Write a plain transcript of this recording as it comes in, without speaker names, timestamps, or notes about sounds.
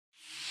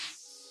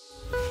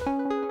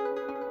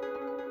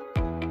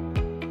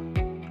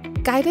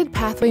Guided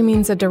pathway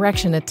means a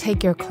direction to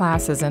take your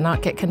classes and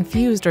not get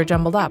confused or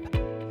jumbled up,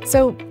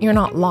 so you're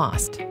not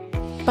lost.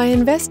 By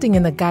investing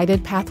in the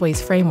Guided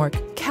Pathways framework,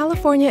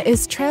 California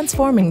is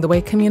transforming the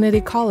way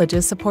community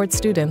colleges support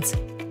students.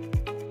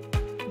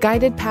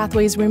 Guided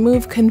pathways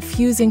remove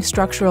confusing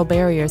structural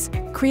barriers,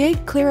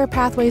 create clearer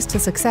pathways to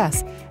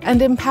success,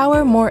 and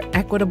empower more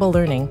equitable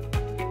learning.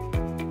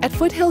 At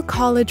Foothill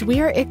College, we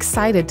are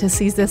excited to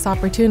seize this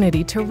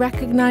opportunity to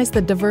recognize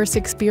the diverse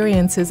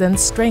experiences and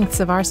strengths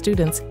of our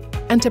students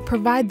and to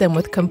provide them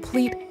with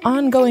complete,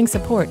 ongoing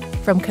support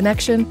from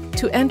connection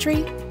to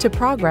entry to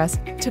progress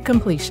to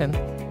completion.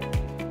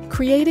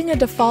 Creating a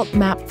default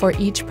map for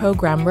each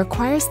program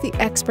requires the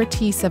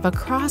expertise of a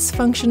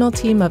cross-functional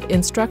team of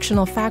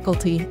instructional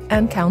faculty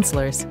and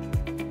counselors.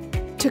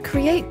 To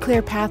create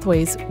clear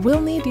pathways,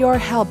 we'll need your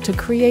help to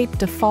create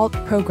default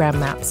program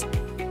maps.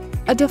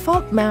 A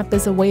default map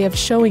is a way of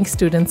showing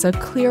students a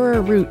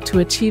clearer route to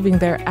achieving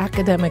their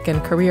academic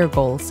and career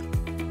goals.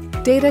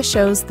 Data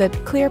shows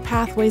that clear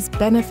pathways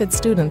benefit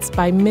students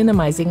by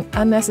minimizing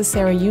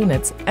unnecessary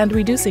units and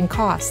reducing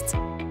costs,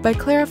 by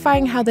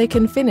clarifying how they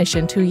can finish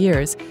in 2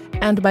 years,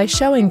 and by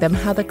showing them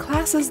how the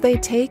classes they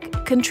take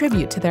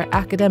contribute to their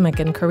academic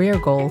and career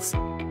goals.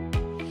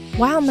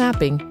 While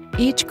mapping,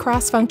 each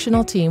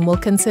cross-functional team will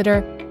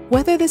consider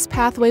whether this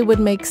pathway would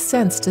make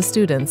sense to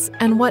students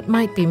and what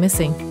might be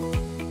missing.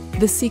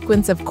 The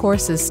sequence of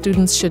courses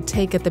students should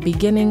take at the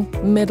beginning,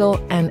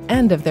 middle, and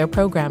end of their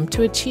program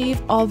to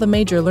achieve all the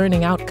major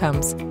learning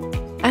outcomes,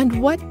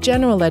 and what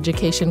general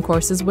education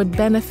courses would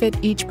benefit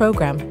each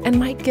program and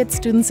might get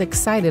students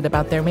excited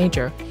about their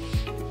major.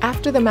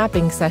 After the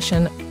mapping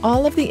session,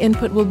 all of the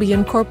input will be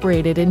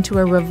incorporated into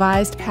a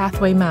revised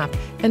pathway map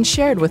and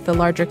shared with the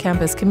larger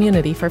campus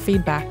community for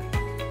feedback.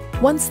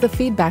 Once the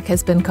feedback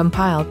has been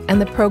compiled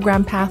and the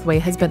program pathway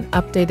has been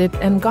updated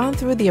and gone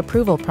through the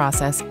approval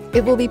process,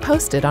 it will be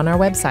posted on our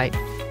website.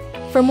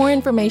 For more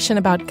information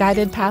about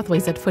guided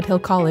pathways at Foothill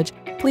College,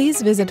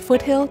 please visit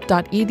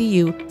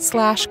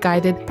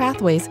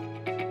Foothill.edu/guidedpathways